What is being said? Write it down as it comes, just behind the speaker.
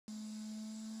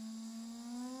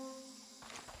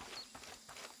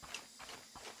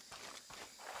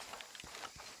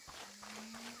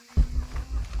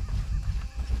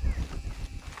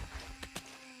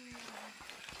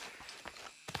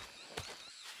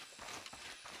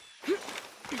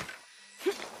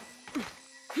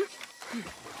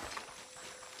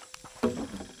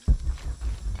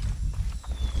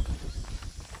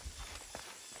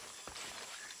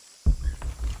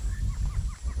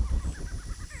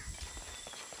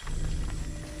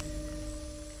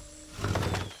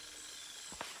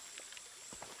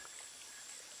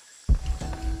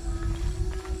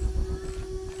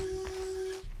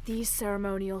These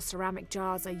ceremonial ceramic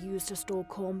jars are used to store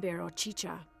corn beer or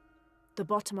chicha. The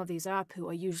bottom of these erpu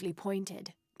are usually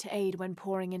pointed, to aid when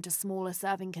pouring into smaller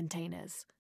serving containers.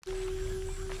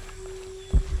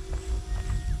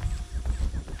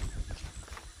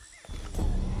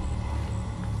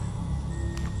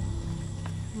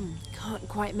 Can't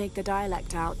quite make the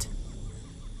dialect out.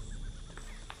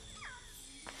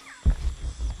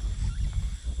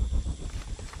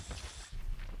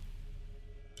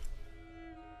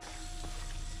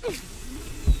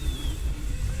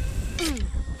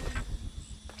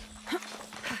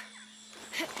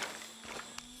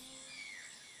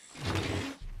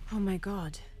 Oh my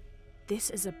god. This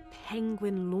is a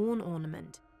penguin lawn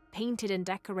ornament, painted and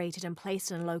decorated and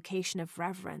placed in a location of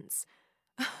reverence.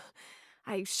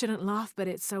 I shouldn't laugh, but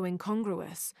it's so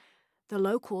incongruous. The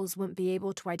locals wouldn't be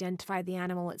able to identify the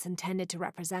animal it's intended to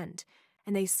represent,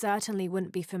 and they certainly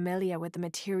wouldn't be familiar with the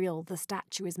material the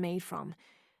statue is made from.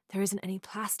 There isn't any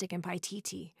plastic in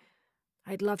Paititi.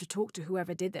 I'd love to talk to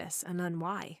whoever did this and learn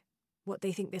why, what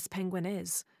they think this penguin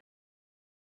is.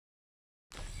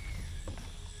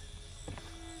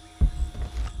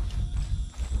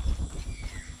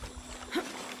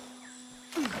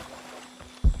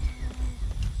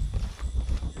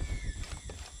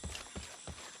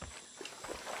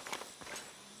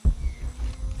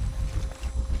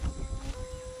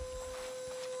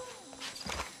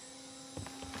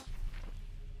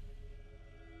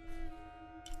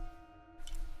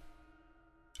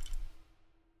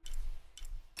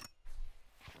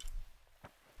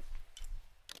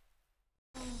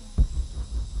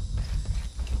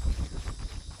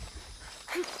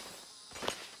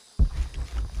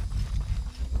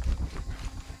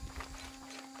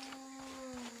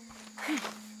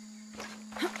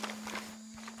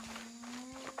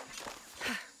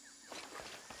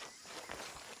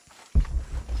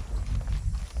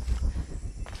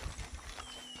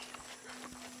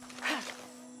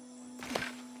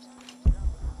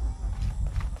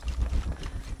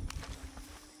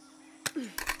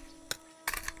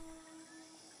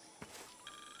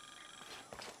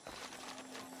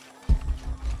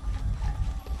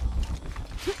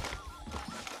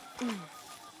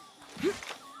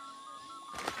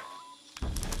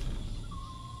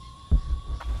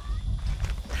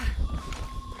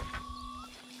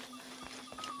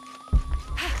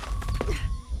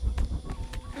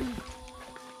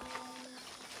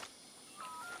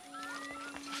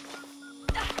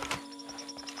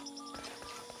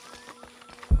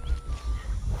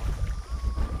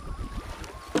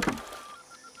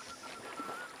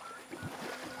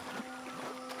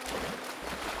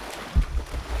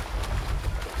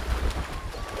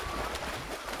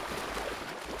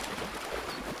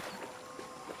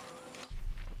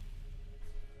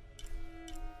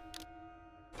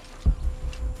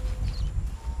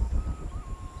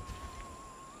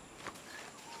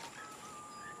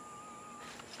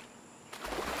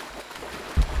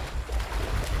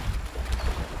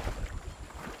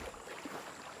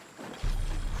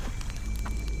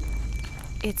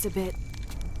 It's a bit...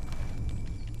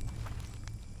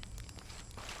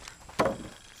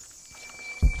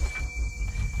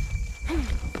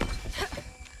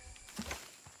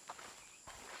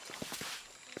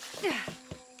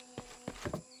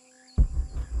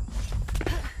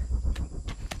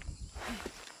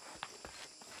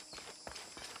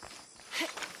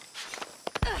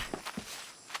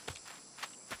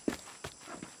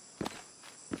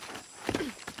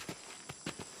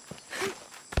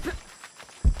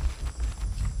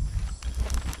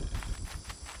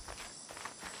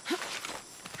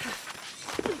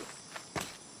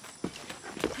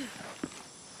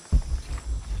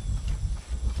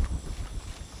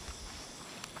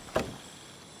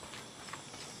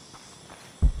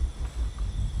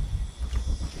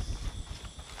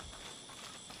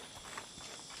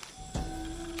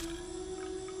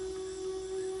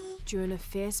 During a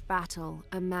fierce battle,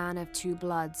 a man of two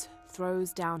bloods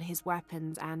throws down his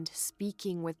weapons and,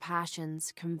 speaking with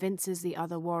passions, convinces the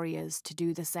other warriors to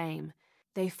do the same.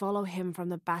 They follow him from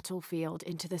the battlefield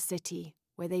into the city,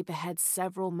 where they behead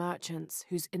several merchants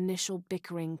whose initial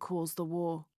bickering caused the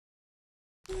war.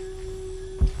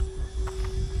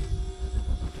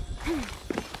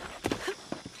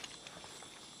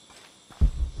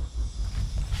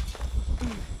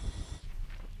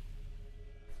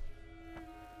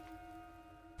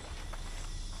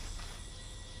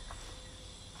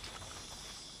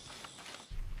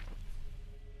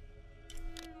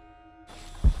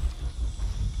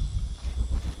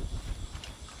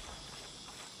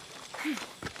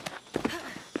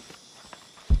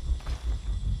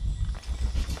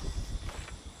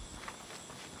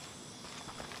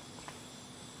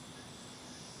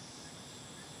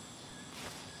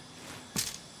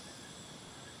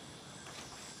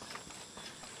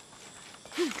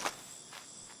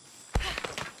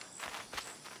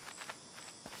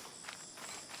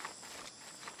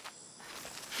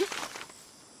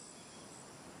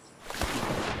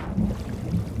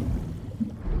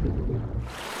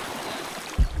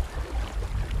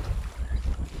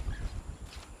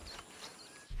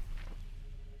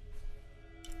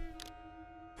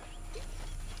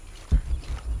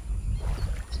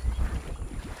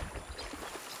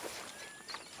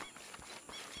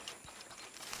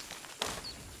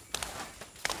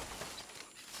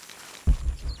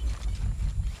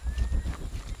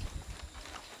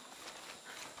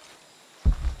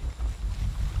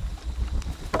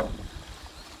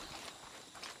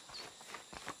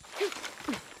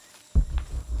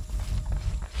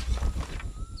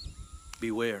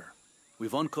 Beware.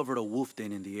 We've uncovered a wolf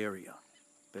den in the area.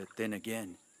 But then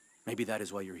again, maybe that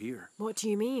is why you're here. What do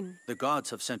you mean? The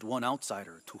gods have sent one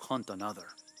outsider to hunt another.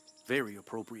 Very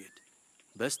appropriate.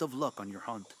 Best of luck on your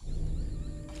hunt.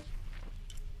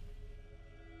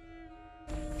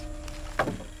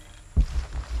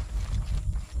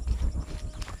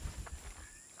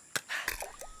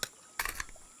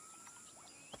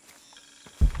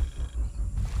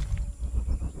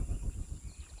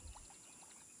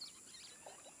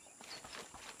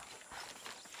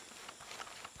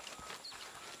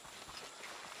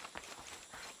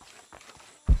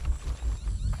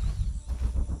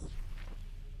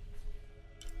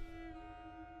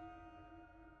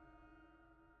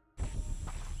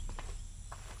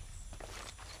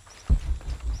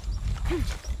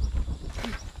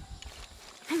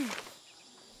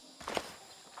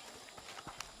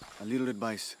 A little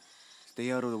advice.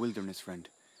 Stay out of the wilderness, friend.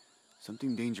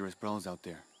 Something dangerous prowls out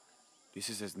there. This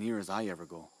is as near as I ever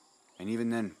go. And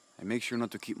even then, I make sure not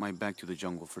to keep my back to the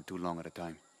jungle for too long at a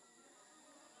time.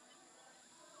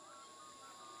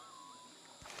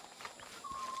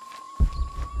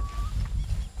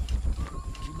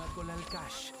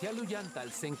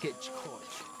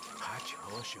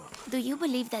 Do you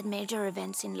believe that major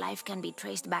events in life can be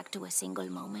traced back to a single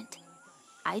moment?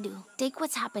 I do. Take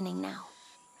what's happening now.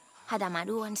 Had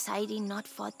Amaru and Sairi not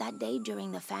fought that day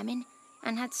during the famine,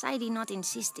 and had Sairi not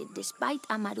insisted, despite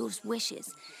Amaru's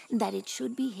wishes, that it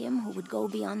should be him who would go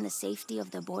beyond the safety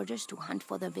of the borders to hunt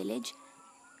for the village,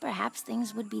 perhaps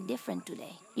things would be different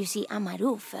today. You see,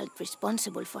 Amaru felt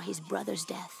responsible for his brother's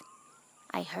death.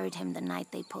 I heard him the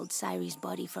night they pulled Sairi's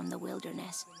body from the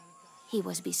wilderness. He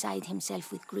was beside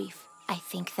himself with grief. I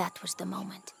think that was the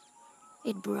moment.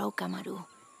 It broke Amaru.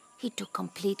 He took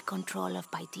complete control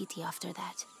of Paititi after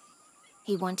that.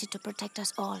 He wanted to protect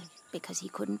us all, because he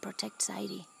couldn't protect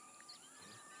Sairi.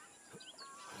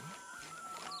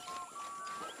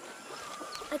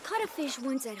 I caught a fish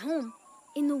once at home,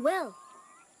 in the well.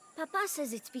 Papa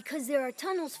says it's because there are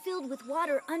tunnels filled with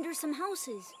water under some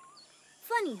houses.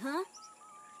 Funny, huh?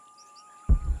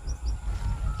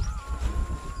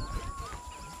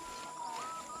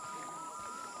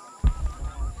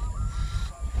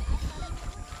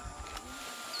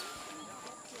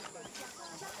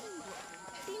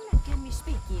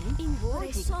 What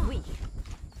I saw.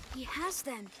 He has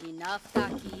them. Enough,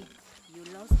 Taki. You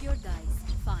lost your dice.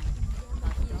 Fine.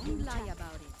 But don't lie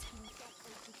about it.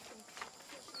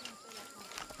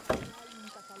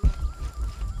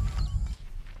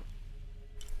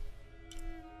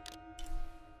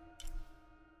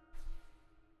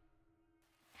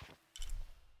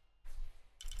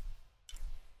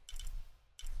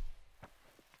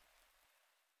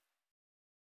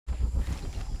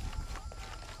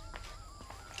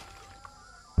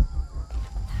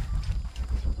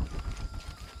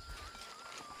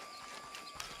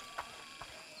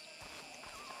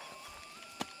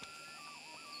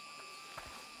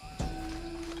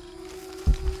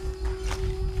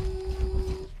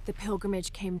 The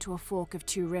pilgrimage came to a fork of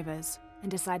 2 rivers and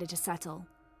decided to settle.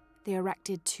 They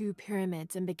erected 2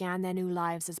 pyramids and began their new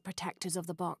lives as protectors of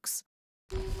the box.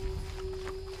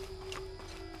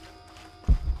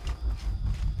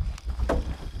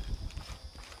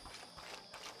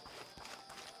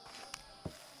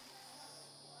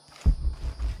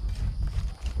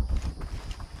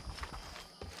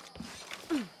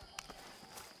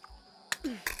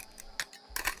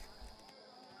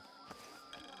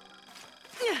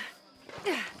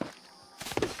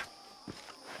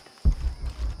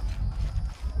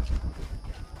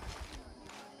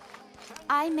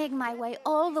 I make my way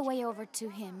all the way over to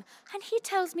him, and he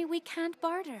tells me we can't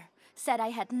barter. Said I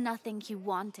had nothing he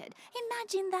wanted.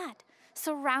 Imagine that.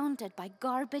 Surrounded by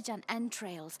garbage and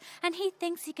entrails, and he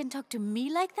thinks he can talk to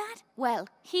me like that? Well,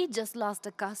 he just lost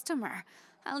a customer.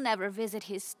 I'll never visit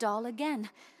his stall again.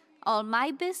 All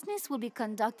my business will be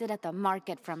conducted at the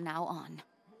market from now on.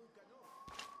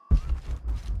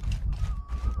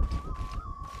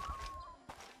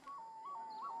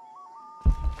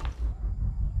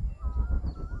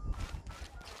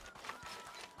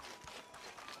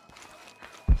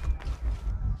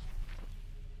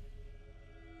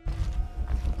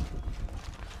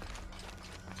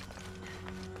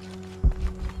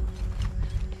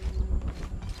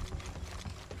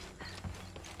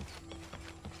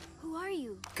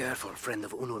 Careful, friend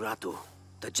of Unuratu.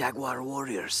 The Jaguar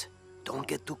warriors. Don't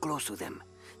get too close to them.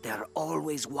 They are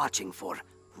always watching for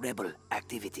rebel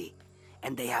activity.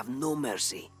 And they have no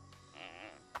mercy.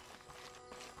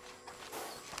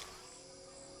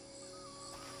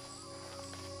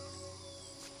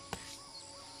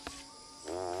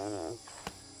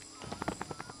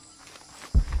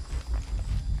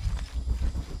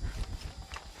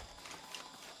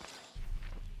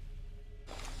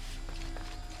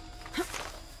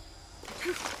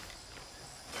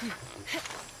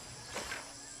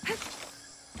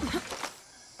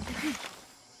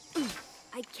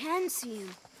 I can see him.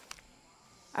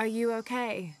 Are you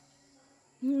okay?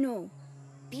 No.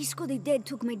 Pisco the Dead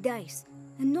took my dice,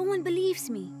 and no one believes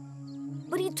me.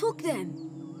 But he took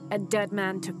them. A dead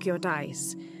man took your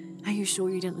dice. Are you sure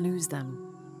you didn't lose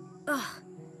them? Ugh,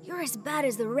 you're as bad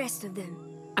as the rest of them.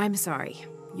 I'm sorry.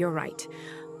 You're right.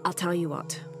 I'll tell you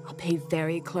what. I'll pay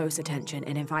very close attention,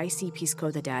 and if I see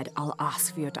Pisco the Dead, I'll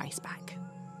ask for your dice back.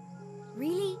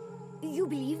 Really? You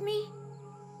believe me?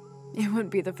 It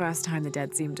wouldn't be the first time the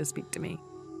dead seemed to speak to me.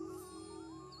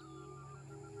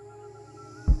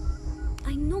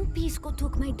 I know Pisco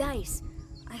took my dice.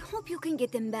 I hope you can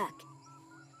get them back.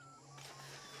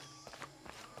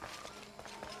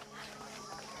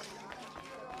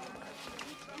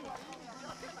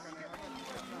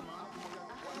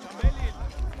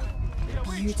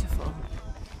 Beautiful.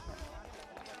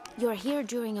 You're here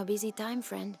during a busy time,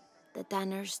 friend. The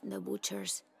tanners, the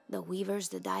butchers, the weavers,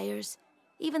 the dyers,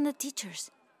 even the teachers.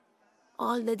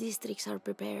 All the districts are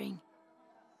preparing.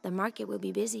 The market will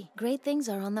be busy. Great things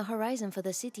are on the horizon for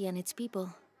the city and its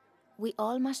people. We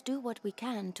all must do what we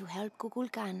can to help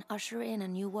Kukulkan usher in a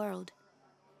new world.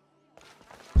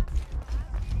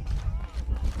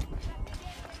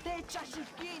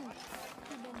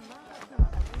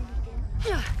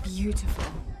 Beautiful.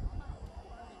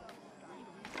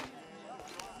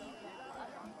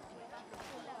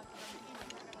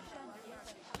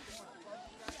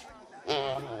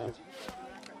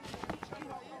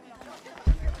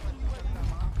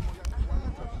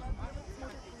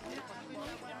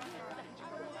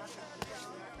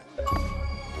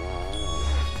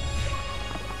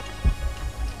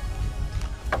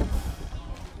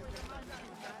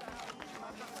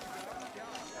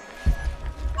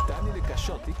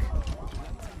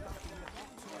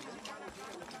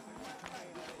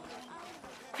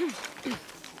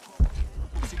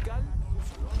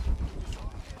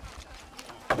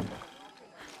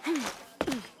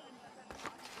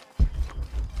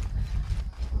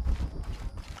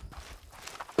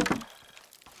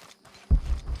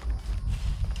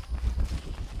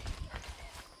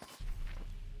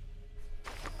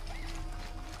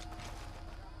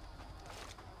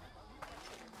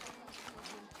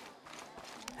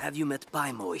 Have you met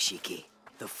Paimon, Ishiki?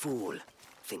 The fool.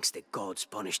 Thinks the gods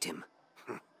punished him.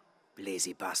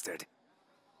 Lazy bastard.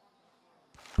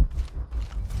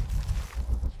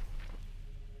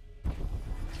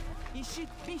 Ishit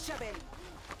Bishabel.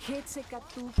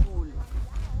 Hetsekatupul.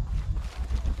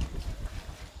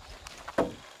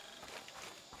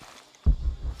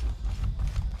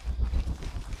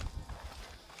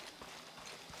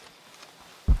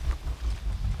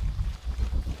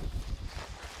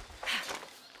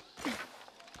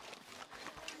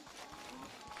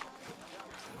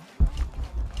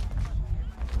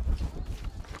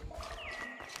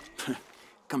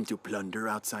 Come to plunder,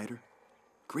 outsider?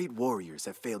 Great warriors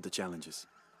have failed the challenges.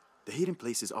 The hidden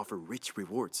places offer rich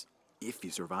rewards, if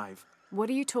you survive. What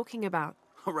are you talking about?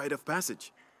 A rite of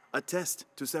passage. A test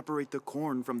to separate the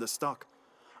corn from the stalk.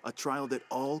 A trial that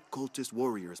all cultist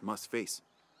warriors must face.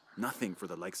 Nothing for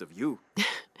the likes of you.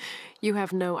 You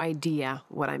have no idea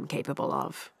what I'm capable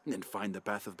of. Then find the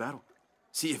path of battle.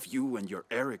 See if you and your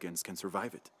arrogance can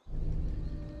survive it.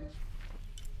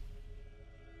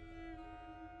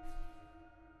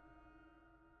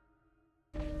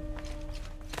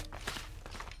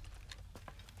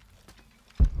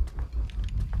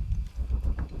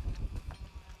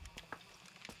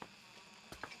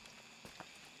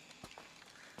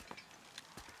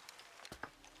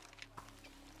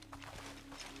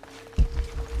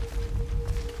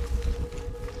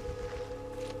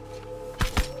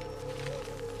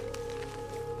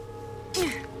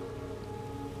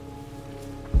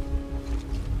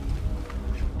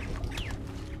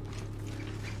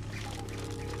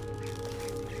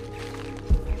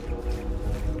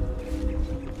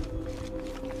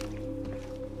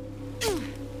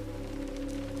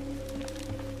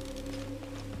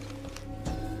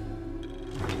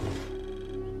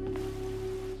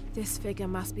 This figure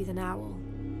must be the Owl,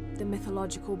 the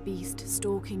mythological beast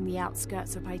stalking the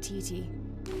outskirts of Paititi.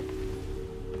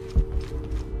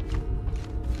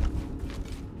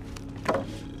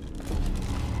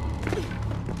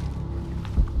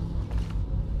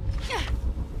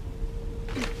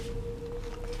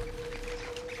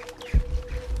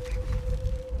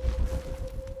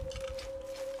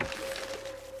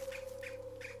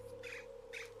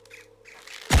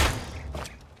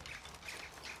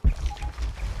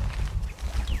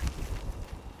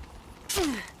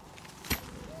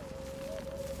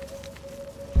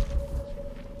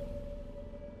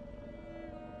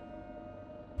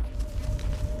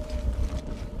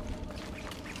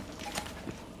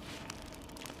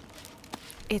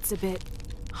 It's a bit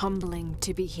humbling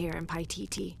to be here in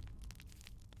Paititi.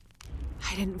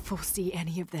 I didn't foresee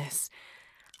any of this.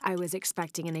 I was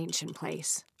expecting an ancient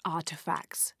place,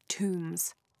 artifacts,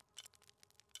 tombs.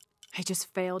 I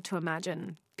just failed to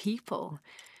imagine people.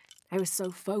 I was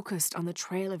so focused on the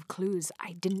trail of clues,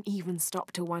 I didn't even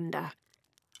stop to wonder.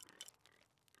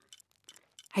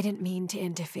 I didn't mean to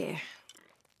interfere,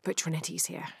 but Trinity's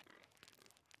here.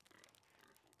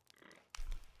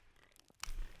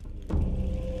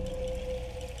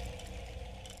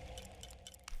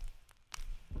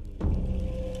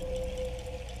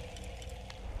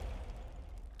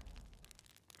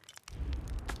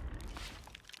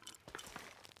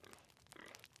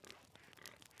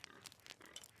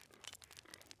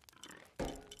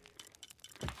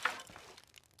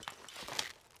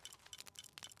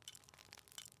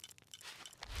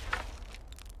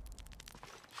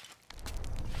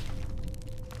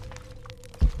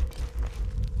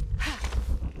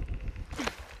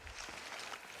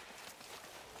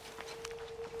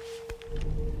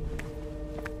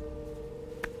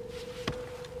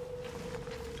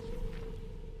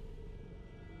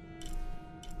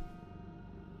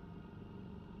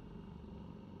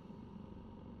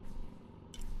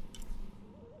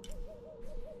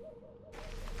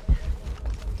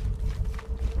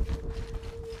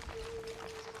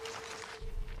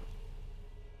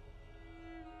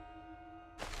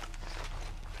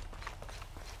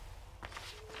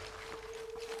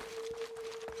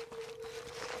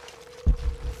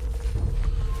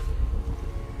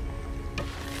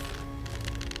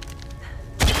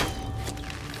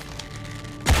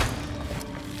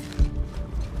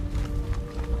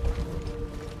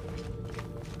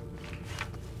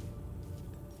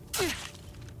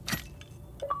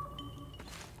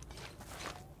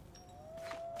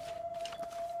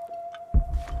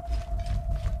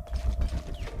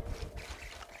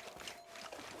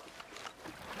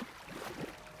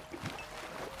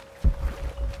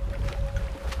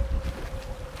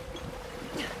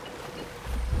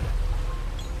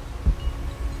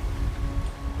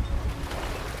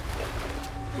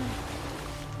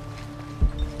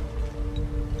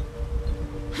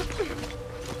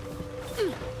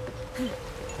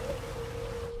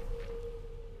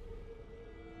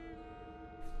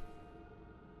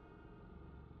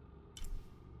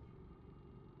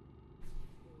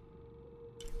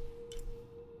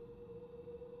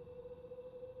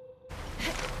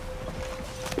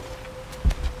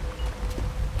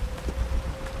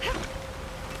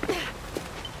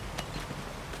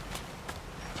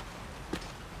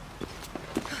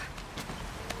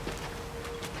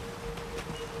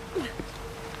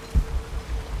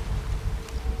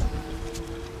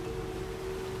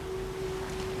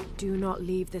 Do not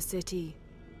leave the city.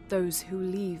 Those who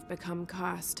leave become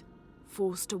cursed,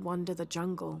 forced to wander the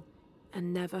jungle,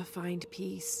 and never find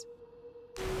peace.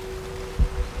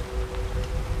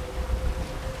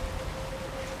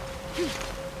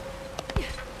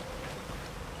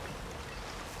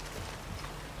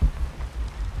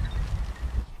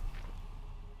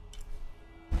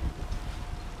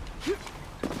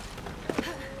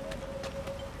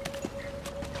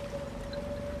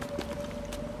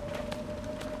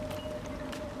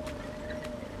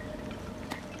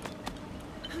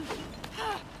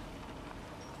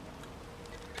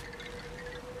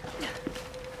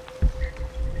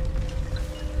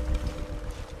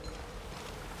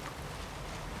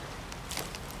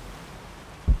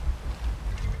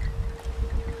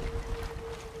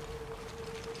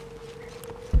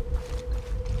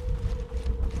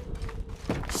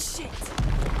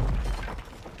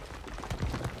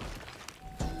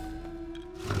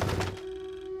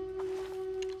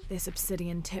 This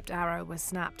obsidian-tipped arrow was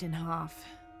snapped in half.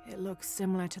 It looks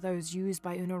similar to those used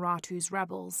by Unuratu's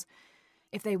rebels.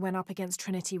 If they went up against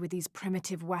Trinity with these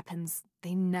primitive weapons,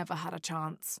 they never had a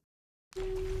chance.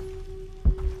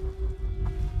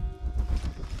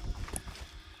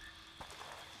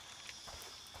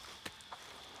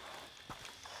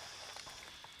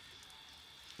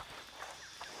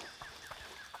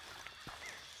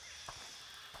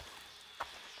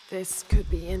 This could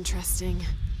be interesting.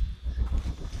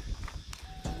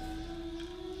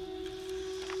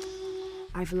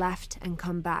 I've left and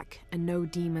come back, and no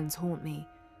demons haunt me.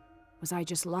 Was I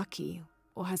just lucky,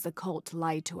 or has the cult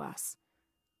lied to us?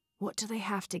 What do they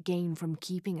have to gain from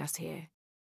keeping us here?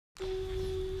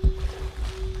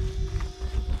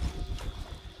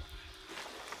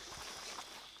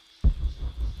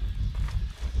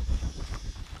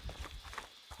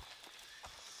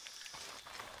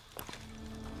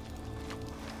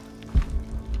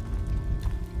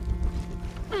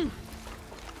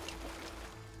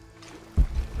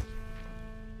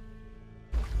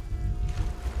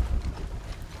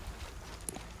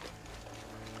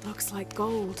 Looks like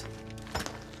gold.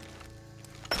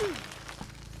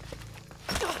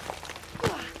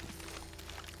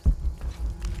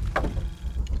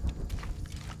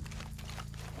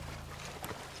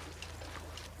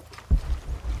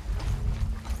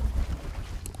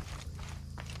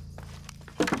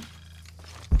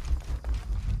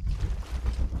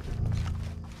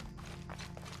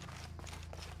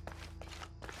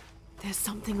 There's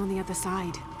something on the other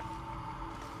side.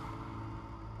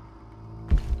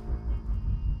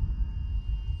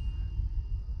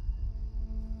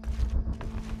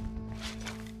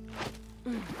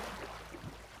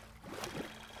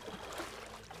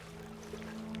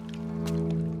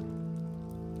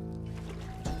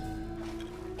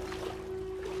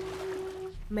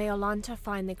 May Olanta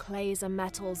find the clays and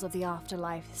metals of the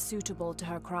afterlife suitable to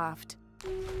her craft.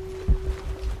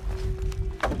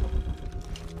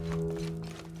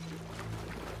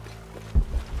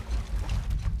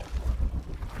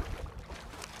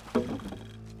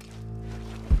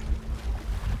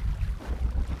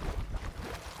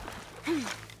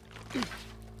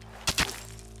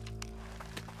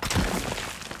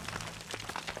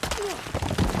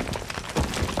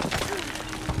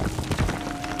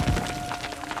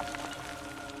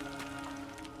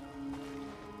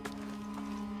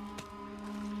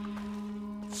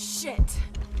 Shit!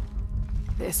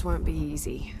 This won't be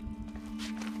easy.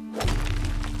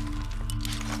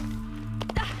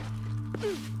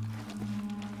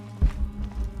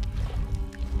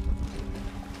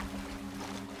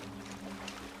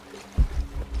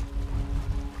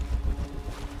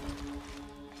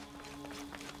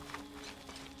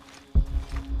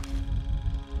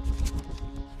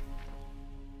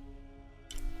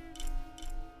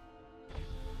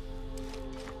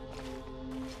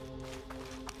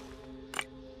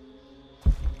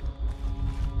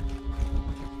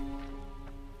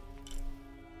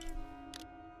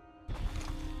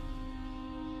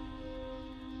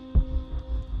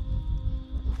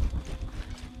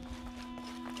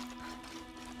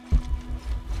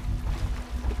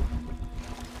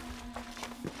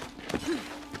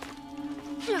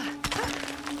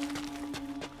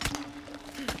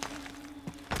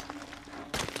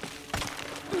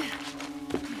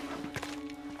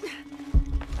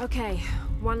 Okay,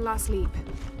 one last leap.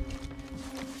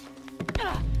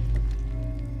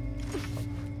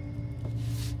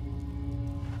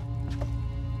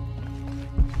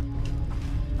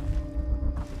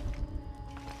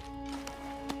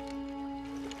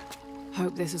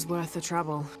 Hope this is worth the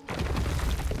trouble.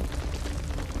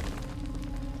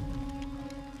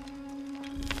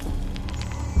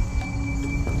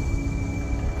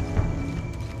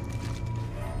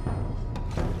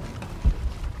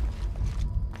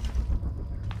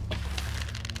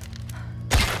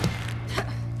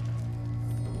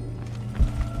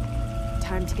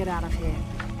 Time to get out of here.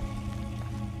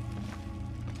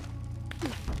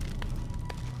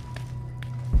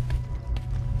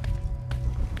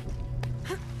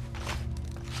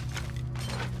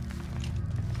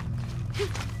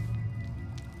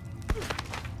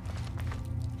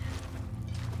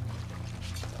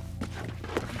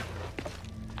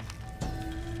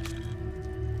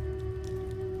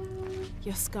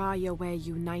 Yaskar Yahweh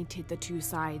united the two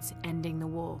sides, ending the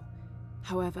war.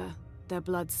 However, their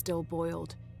blood still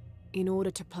boiled. In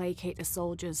order to placate the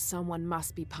soldiers, someone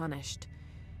must be punished.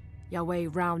 Yahweh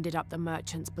rounded up the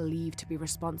merchants believed to be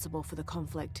responsible for the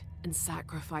conflict and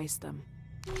sacrificed them.